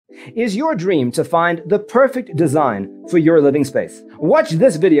Is your dream to find the perfect design for your living space? Watch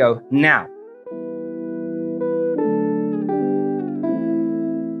this video now.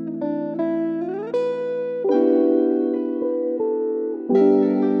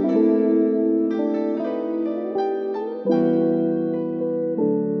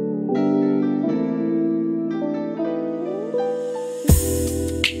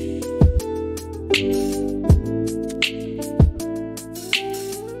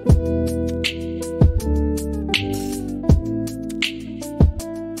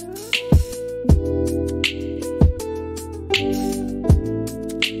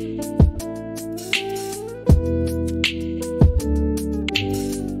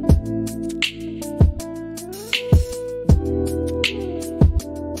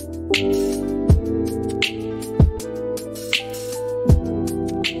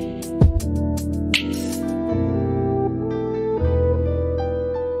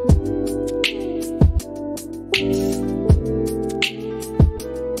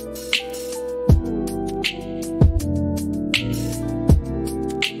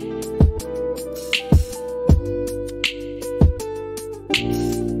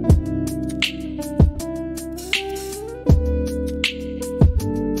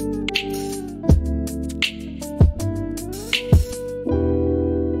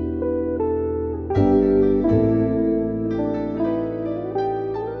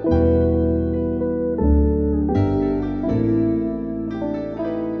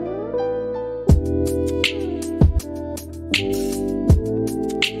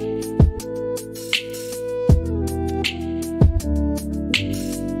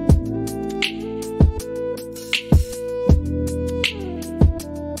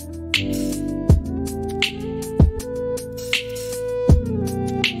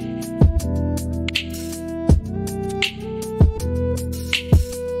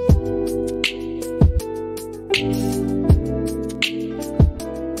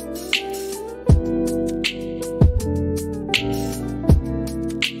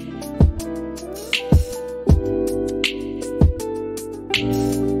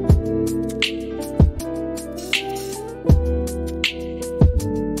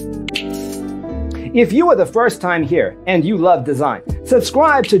 If you are the first time here and you love design,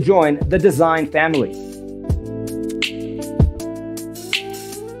 subscribe to join the design family.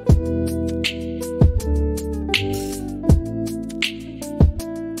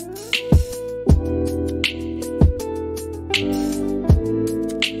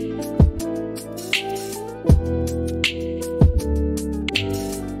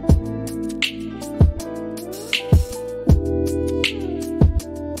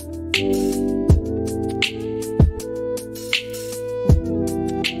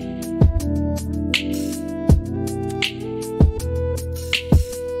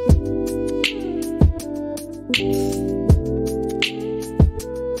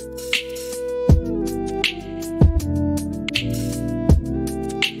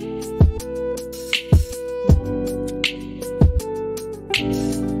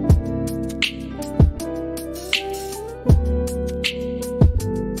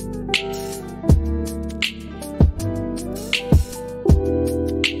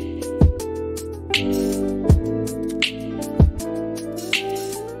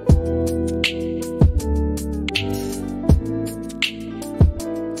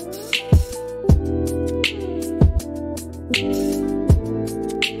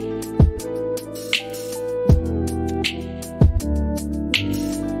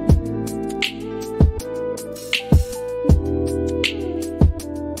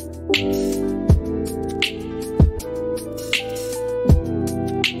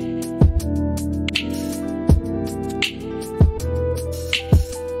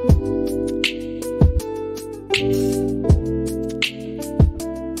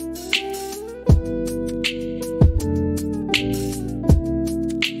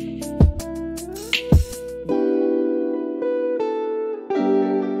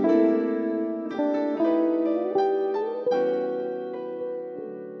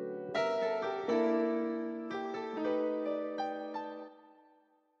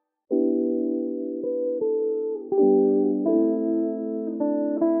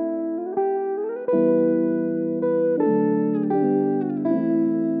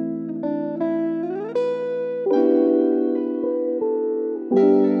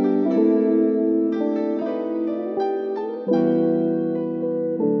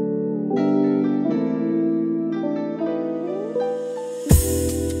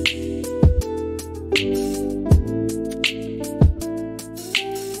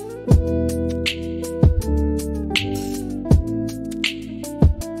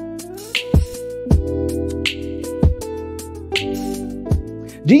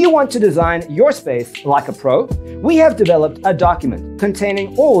 Do you want to design your space like a pro? We have developed a document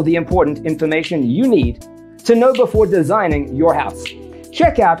containing all the important information you need to know before designing your house.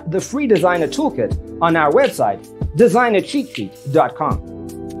 Check out the free designer toolkit on our website, designercheatsheet.com.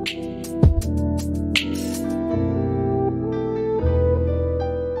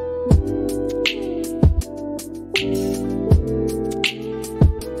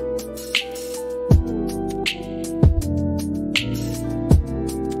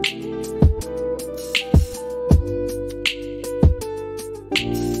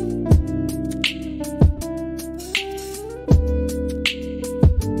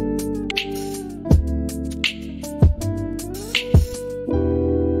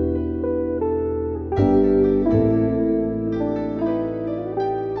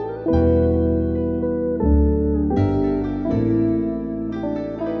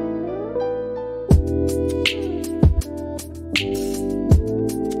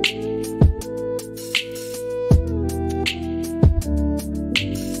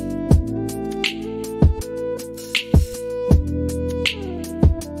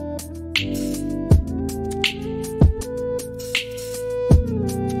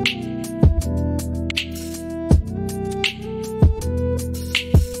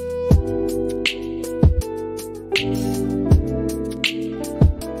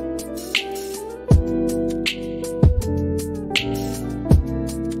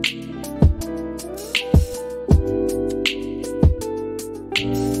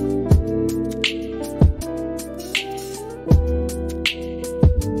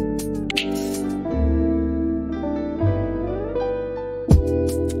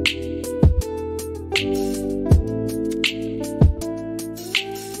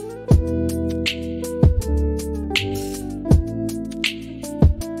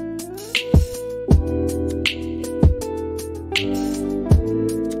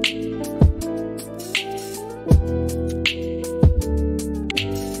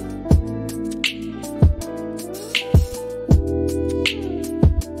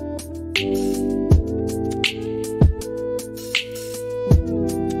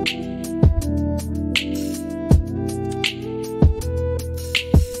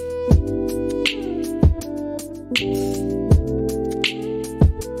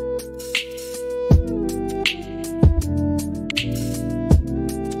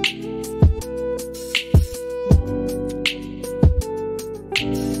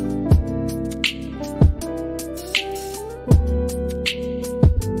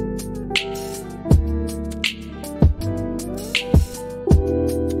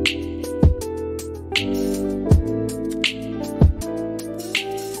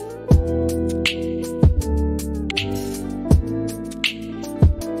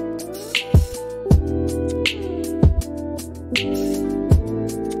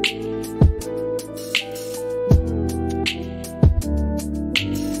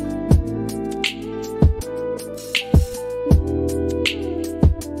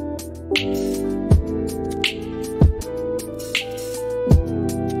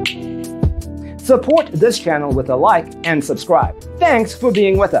 Support this channel with a like and subscribe. Thanks for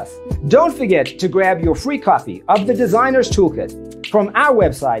being with us. Don't forget to grab your free copy of the Designer's Toolkit from our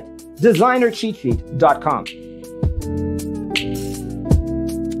website, designercheatsheet.com.